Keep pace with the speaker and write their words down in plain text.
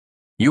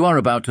You are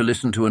about to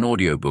listen to an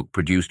audiobook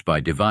produced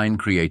by Divine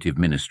Creative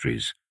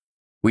Ministries.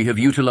 We have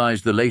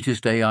utilized the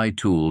latest AI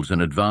tools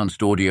and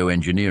advanced audio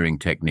engineering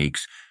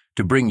techniques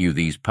to bring you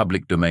these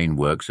public domain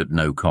works at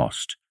no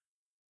cost.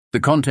 The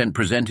content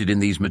presented in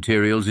these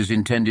materials is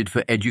intended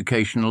for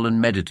educational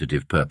and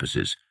meditative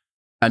purposes,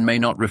 and may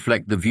not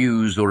reflect the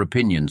views or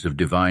opinions of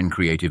Divine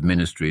Creative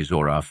Ministries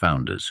or our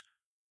founders.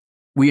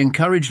 We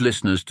encourage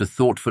listeners to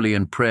thoughtfully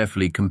and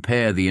prayerfully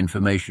compare the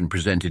information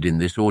presented in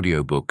this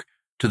audiobook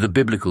to the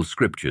biblical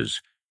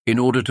scriptures in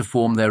order to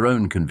form their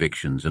own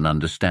convictions and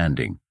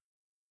understanding.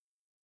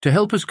 To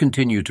help us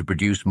continue to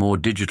produce more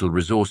digital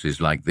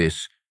resources like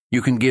this,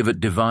 you can give at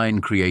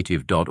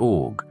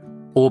divinecreative.org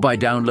or by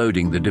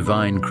downloading the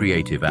Divine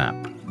Creative app.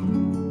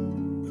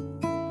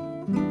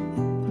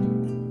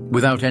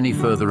 Without any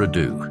further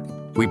ado,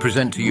 we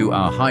present to you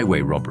our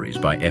Highway Robberies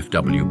by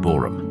F.W.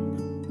 Boreham.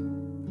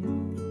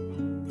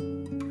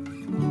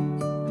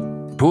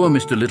 Poor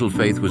Mr.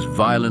 Littlefaith was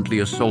violently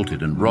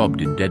assaulted and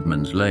robbed in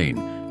Deadman's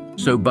Lane,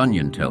 so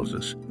Bunyan tells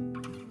us.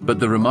 But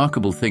the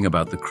remarkable thing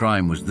about the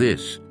crime was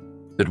this,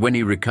 that when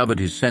he recovered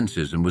his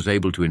senses and was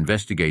able to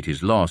investigate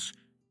his loss,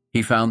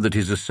 he found that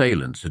his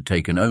assailants had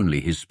taken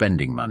only his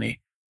spending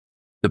money.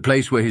 The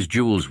place where his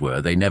jewels were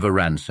they never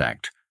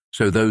ransacked,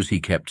 so those he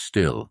kept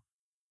still.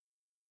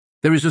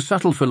 There is a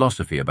subtle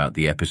philosophy about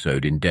the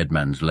episode in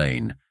Deadman's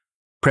Lane.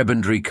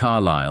 Prebendary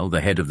Carlyle,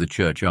 the head of the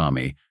church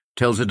army,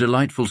 tells a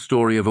delightful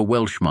story of a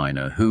Welsh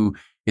miner who,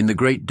 in the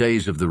great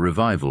days of the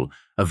revival,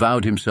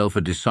 avowed himself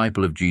a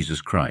disciple of Jesus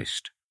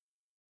Christ.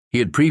 He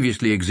had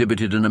previously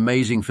exhibited an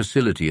amazing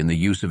facility in the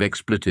use of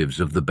expletives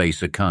of the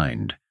baser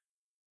kind.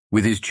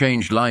 With his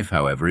changed life,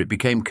 however, it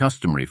became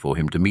customary for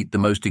him to meet the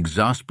most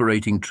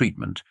exasperating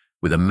treatment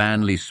with a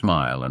manly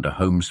smile and a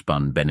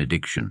homespun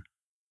benediction.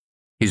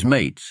 His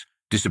mates,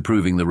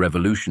 disapproving the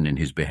revolution in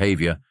his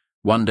behavior,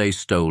 one day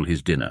stole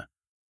his dinner.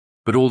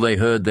 But all they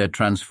heard their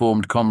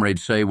transformed comrade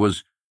say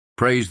was,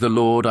 "Praise the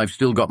Lord, I've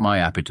still got my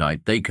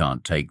appetite, they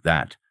can't take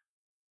that."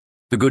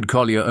 The good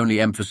collier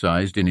only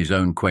emphasized, in his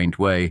own quaint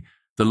way,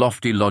 the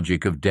lofty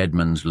logic of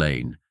Deadman's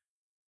Lane.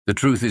 The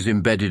truth is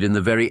embedded in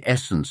the very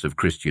essence of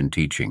Christian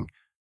teaching.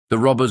 The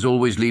robbers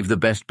always leave the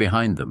best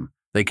behind them.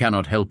 They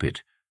cannot help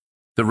it.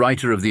 The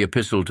writer of the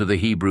Epistle to the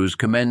Hebrews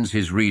commends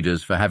his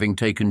readers for having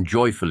taken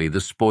joyfully the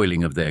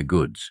spoiling of their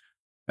goods.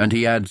 And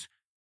he adds,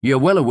 "Ye are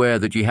well aware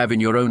that ye have in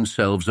your own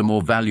selves a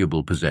more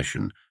valuable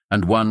possession,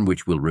 and one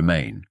which will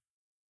remain."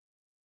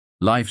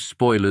 Life's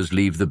spoilers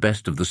leave the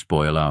best of the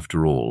spoil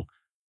after all.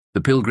 The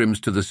pilgrims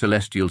to the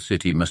celestial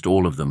city must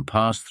all of them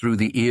pass through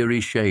the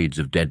eerie shades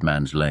of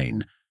Deadman's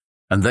Lane,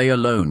 and they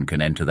alone can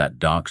enter that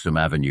darksome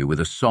avenue with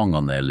a song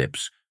on their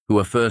lips who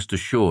are first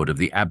assured of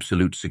the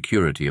absolute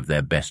security of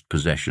their best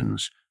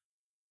possessions.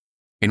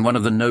 In one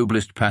of the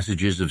noblest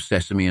passages of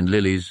Sesame and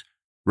Lilies,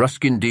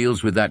 Ruskin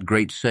deals with that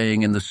great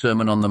saying in the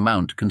Sermon on the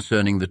Mount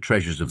concerning the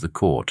treasures of the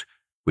court,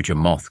 which a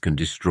moth can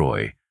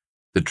destroy,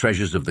 the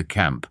treasures of the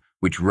camp,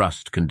 which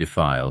rust can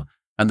defile,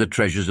 and the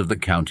treasures of the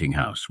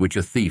counting-house, which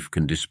a thief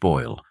can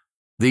despoil.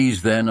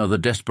 These, then, are the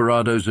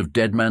desperadoes of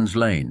Deadman's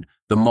Lane,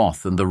 the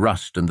moth and the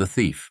rust and the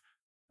thief,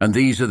 and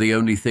these are the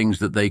only things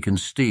that they can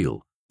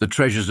steal, the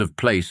treasures of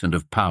place and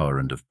of power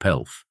and of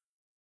pelf.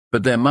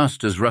 But there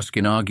must, as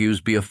Ruskin argues,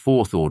 be a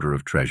fourth order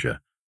of treasure,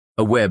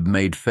 a web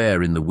made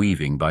fair in the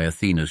weaving by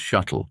Athena's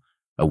shuttle,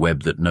 a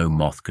web that no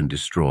moth can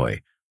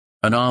destroy,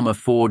 an armor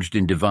forged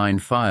in divine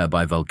fire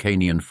by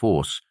Vulcanian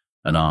force,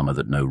 an armor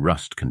that no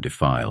rust can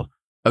defile,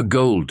 a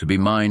gold to be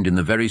mined in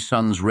the very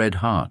sun's red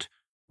heart,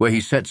 where he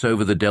sets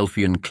over the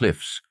Delphian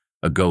cliffs,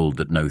 a gold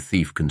that no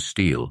thief can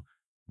steal,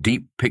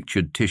 deep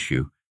pictured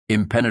tissue,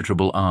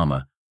 impenetrable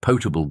armor,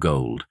 potable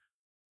gold.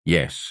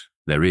 Yes,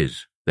 there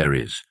is.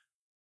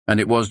 And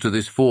it was to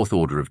this fourth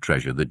order of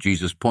treasure that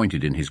Jesus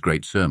pointed in his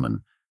great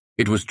sermon.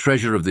 It was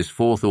treasure of this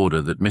fourth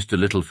order that Mr.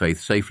 Littlefaith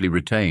safely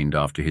retained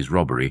after his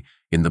robbery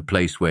in the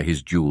place where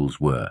his jewels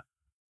were.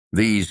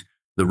 These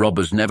the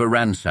robbers never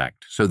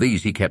ransacked, so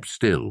these he kept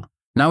still.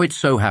 Now it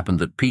so happened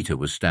that Peter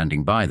was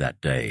standing by that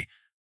day,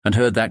 and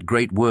heard that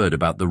great word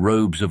about the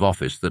robes of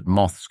office that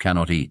moths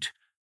cannot eat,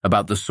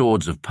 about the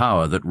swords of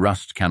power that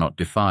rust cannot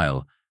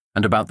defile,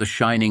 and about the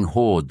shining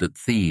hoard that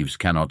thieves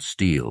cannot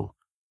steal.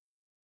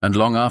 And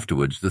long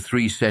afterwards the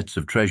three sets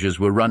of treasures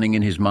were running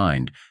in his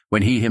mind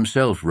when he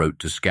himself wrote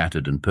to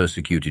scattered and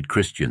persecuted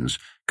Christians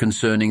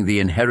concerning the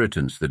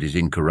inheritance that is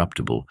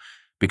incorruptible,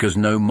 because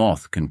no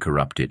moth can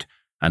corrupt it,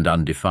 and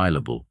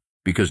undefilable,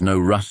 because no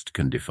rust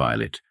can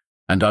defile it,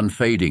 and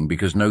unfading,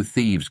 because no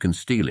thieves can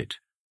steal it.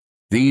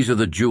 These are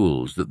the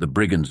jewels that the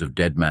brigands of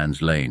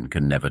Deadman's Lane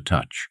can never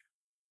touch.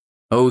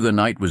 Oh, the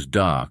night was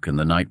dark, and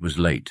the night was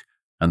late,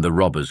 and the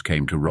robbers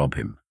came to rob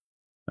him.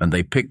 And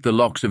they picked the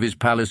locks of his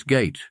palace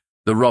gate,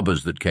 the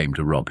robbers that came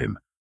to rob him.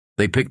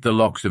 They picked the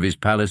locks of his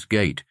palace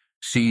gate,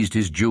 seized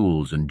his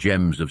jewels and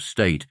gems of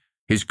state,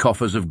 his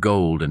coffers of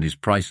gold and his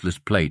priceless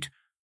plate,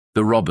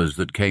 the robbers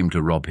that came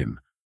to rob him.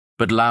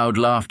 But loud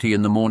laughed he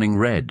in the morning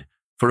red,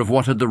 for of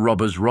what had the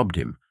robbers robbed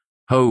him?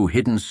 Ho,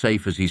 hidden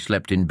safe as he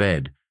slept in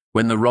bed,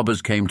 when the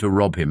robbers came to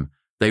rob him,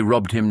 They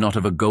robbed him not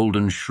of a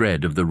golden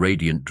shred of the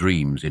radiant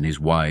dreams in his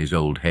wise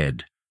old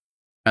head.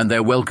 "And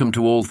they're welcome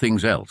to all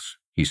things else,"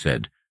 he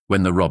said,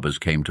 when the robbers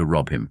came to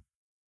rob him.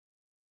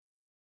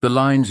 The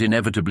lines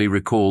inevitably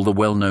recall the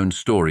well-known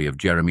story of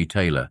Jeremy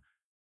Taylor.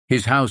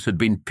 His house had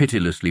been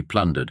pitilessly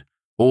plundered.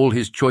 All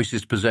his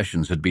choicest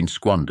possessions had been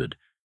squandered.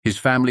 His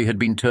family had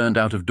been turned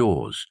out of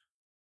doors.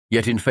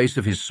 Yet in face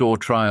of his sore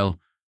trial,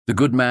 the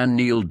good man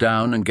kneeled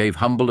down and gave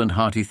humble and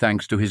hearty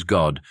thanks to his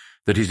God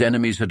that his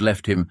enemies had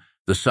left him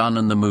the sun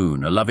and the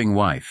moon, a loving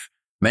wife,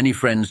 many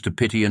friends to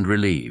pity and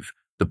relieve,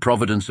 the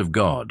providence of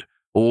God,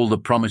 all the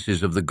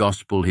promises of the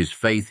gospel, his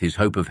faith, his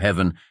hope of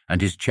heaven, and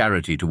his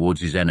charity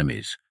towards his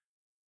enemies.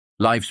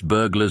 Life's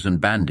burglars and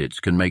bandits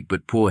can make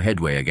but poor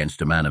headway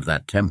against a man of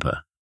that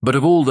temper. But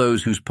of all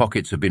those whose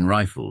pockets have been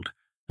rifled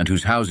and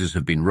whose houses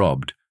have been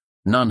robbed,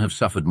 none have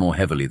suffered more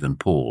heavily than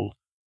Paul.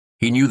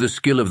 He knew the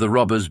skill of the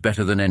robbers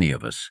better than any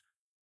of us.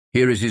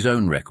 Here is his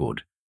own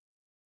record.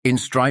 "In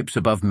stripes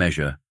above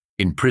measure,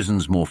 in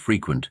prisons more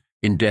frequent,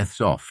 in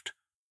deaths oft.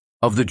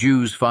 Of the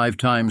Jews 5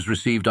 times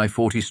received I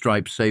 40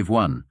 stripes save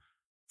one.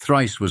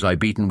 Thrice was I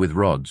beaten with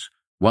rods,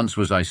 once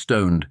was I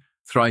stoned,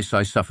 thrice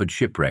I suffered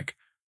shipwreck.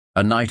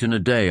 A night and a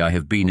day I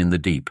have been in the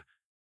deep,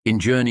 in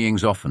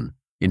journeyings often,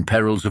 in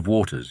perils of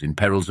waters, in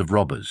perils of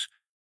robbers,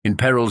 in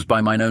perils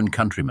by mine own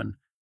countrymen,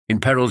 in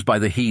perils by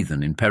the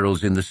heathen, in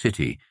perils in the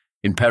city,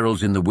 in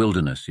perils in the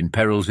wilderness, in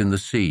perils in the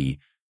sea,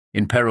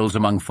 in perils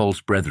among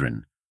false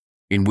brethren,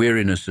 in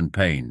weariness and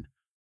pain,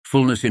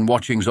 fullness in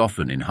watchings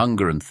often, in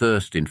hunger and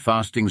thirst, in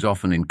fastings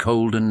often, in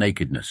cold and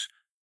nakedness,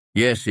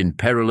 yes, in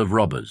peril of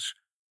robbers.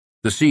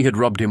 The sea had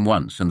robbed him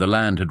once, and the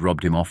land had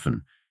robbed him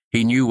often.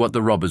 He knew what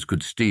the robbers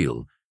could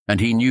steal, and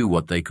he knew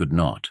what they could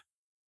not.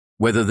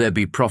 Whether there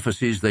be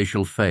prophecies, they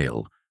shall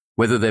fail.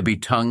 Whether there be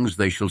tongues,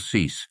 they shall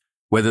cease.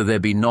 Whether there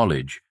be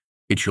knowledge,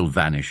 it shall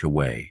vanish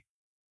away.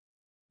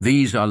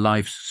 These are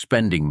life's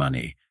spending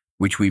money,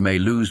 which we may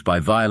lose by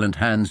violent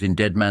hands in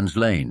Deadman's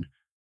Lane.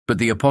 But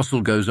the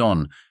apostle goes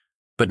on,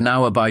 "But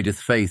now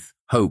abideth faith,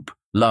 hope,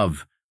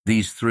 love,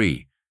 these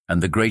 3,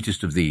 and the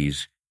greatest of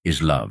these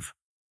is love."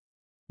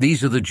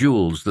 These are the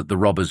jewels that the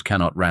robbers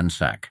cannot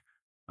ransack.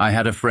 I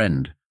had a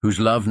friend, whose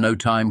love no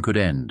time could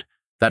end.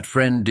 That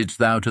friend didst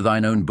thou to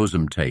thine own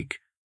bosom take.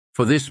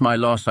 For this my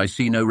loss I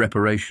see no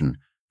reparation.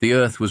 The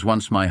earth was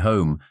once my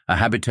home, a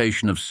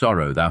habitation of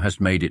sorrow, thou hast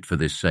made it for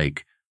this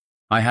sake.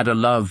 I had a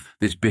love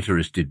this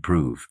bitterest did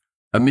prove,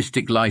 a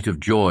mystic light of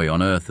joy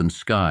on earth and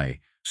sky,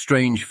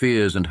 strange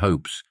fears and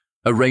hopes,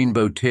 a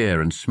rainbow tear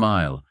and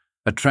smile,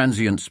 a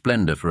transient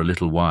splendor for a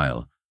little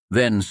while,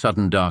 then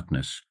sudden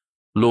darkness.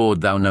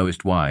 Lord, thou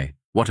knowest why.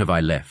 What have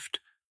I left?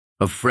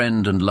 Of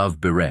friend and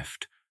love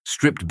bereft,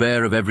 stripped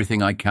bare of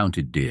everything I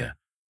counted dear.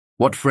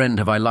 What friend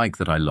have I like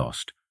that I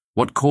lost?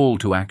 What call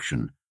to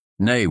action?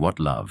 Nay, what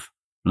love?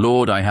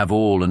 Lord, I have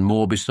all and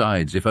more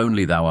besides, if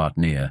only thou art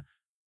near.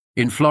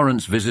 In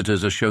Florence,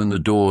 visitors are shown the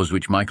doors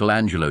which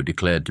Michelangelo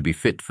declared to be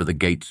fit for the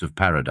gates of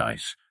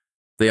paradise.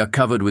 They are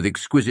covered with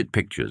exquisite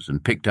pictures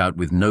and picked out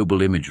with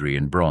noble imagery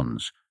in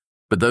bronze.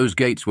 But those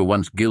gates were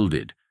once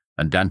gilded,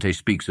 and Dante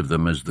speaks of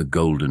them as the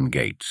golden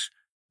gates.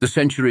 The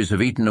centuries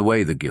have eaten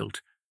away the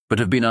gilt, but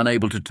have been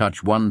unable to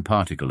touch one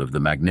particle of the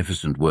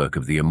magnificent work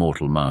of the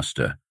immortal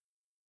master.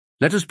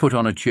 Let us put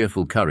on a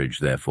cheerful courage,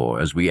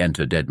 therefore, as we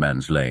enter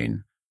Deadman's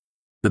Lane.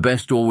 The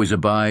best always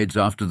abides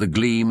after the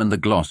gleam and the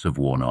gloss have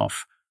worn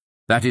off.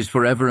 That is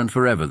forever and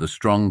forever the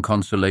strong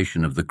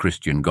consolation of the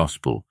Christian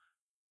gospel.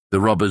 The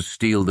robbers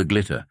steal the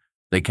glitter,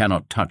 they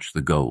cannot touch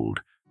the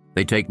gold.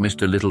 They take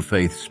Mr.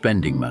 Littlefaith's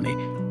spending money,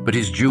 but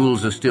his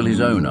jewels are still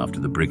his own after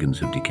the brigands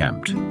have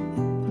decamped.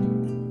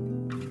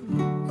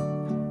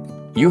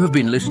 You have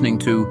been listening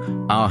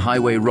to Our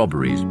Highway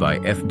Robberies by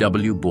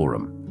F.W.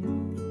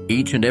 Boreham.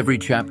 Each and every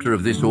chapter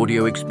of this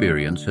audio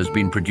experience has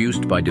been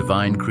produced by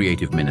Divine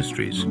Creative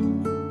Ministries.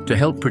 To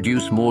help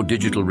produce more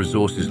digital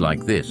resources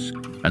like this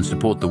and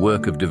support the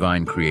work of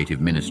Divine Creative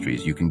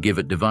Ministries, you can give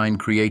at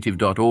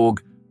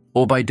divinecreative.org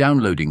or by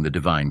downloading the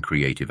Divine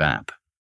Creative app.